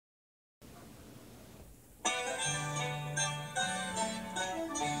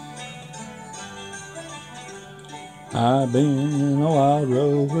I've been a wild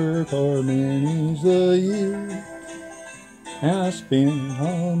rover for many's a year, and I spent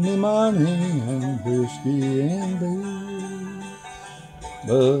all my money on whiskey and beer.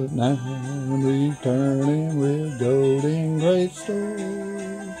 But now I'm returning with gold in great store,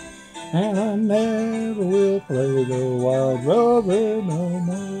 and I never will play the wild rover no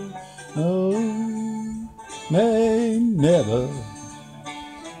more. No, nay, never.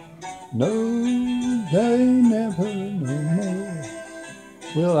 No, they never no more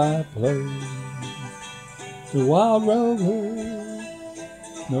will I play the Wild Rover.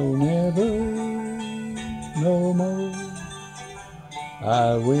 No, never, no more.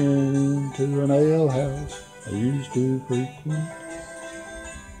 I went into an alehouse I used to frequent,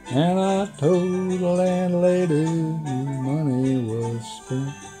 and I told the landlady money was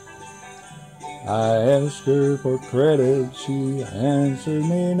spent. I asked her for credit, she answered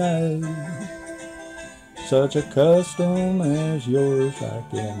me nay. Such a custom as yours I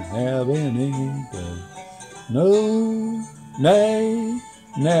can have any day. No, nay,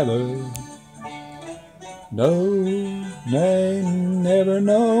 never. No, nay, never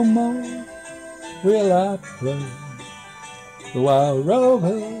no more will I play the Wild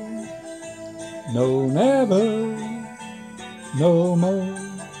Rover. No, never, no more.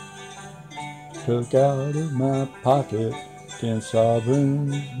 Took out of my pocket 10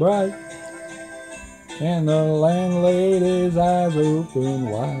 sovereigns bright, and the landlady's eyes opened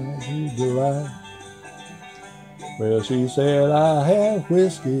wide with delight. Well, she said, I have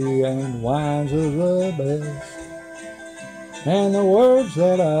whiskey and wines of the best, and the words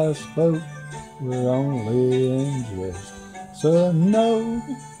that I spoke were only in jest. So no,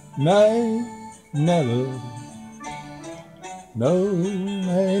 nay, never. No,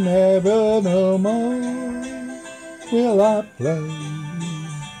 nay, never no more will I play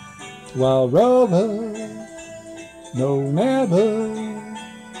Wild Rover. No, never,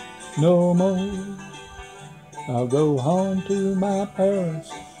 no more. I'll go home to my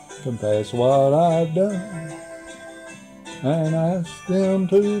parents, confess what I've done, and ask them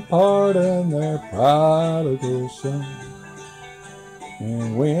to pardon their prodigal son.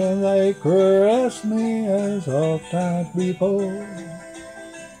 And when they caress me as oft times before,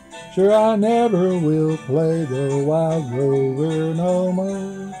 sure I never will play the Wild Rover no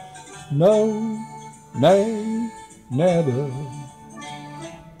more. No, nay, never.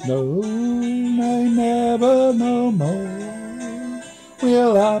 No, nay, never no more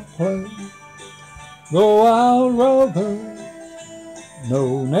will I play the Wild Rover.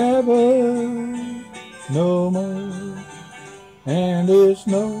 No, never, no more. And it's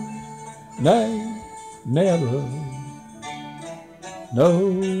no, nay, never.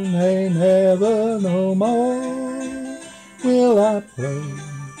 No, nay, never no more will I play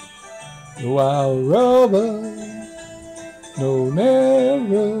the Wild Rover. No,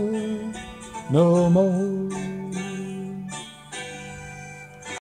 never, no more.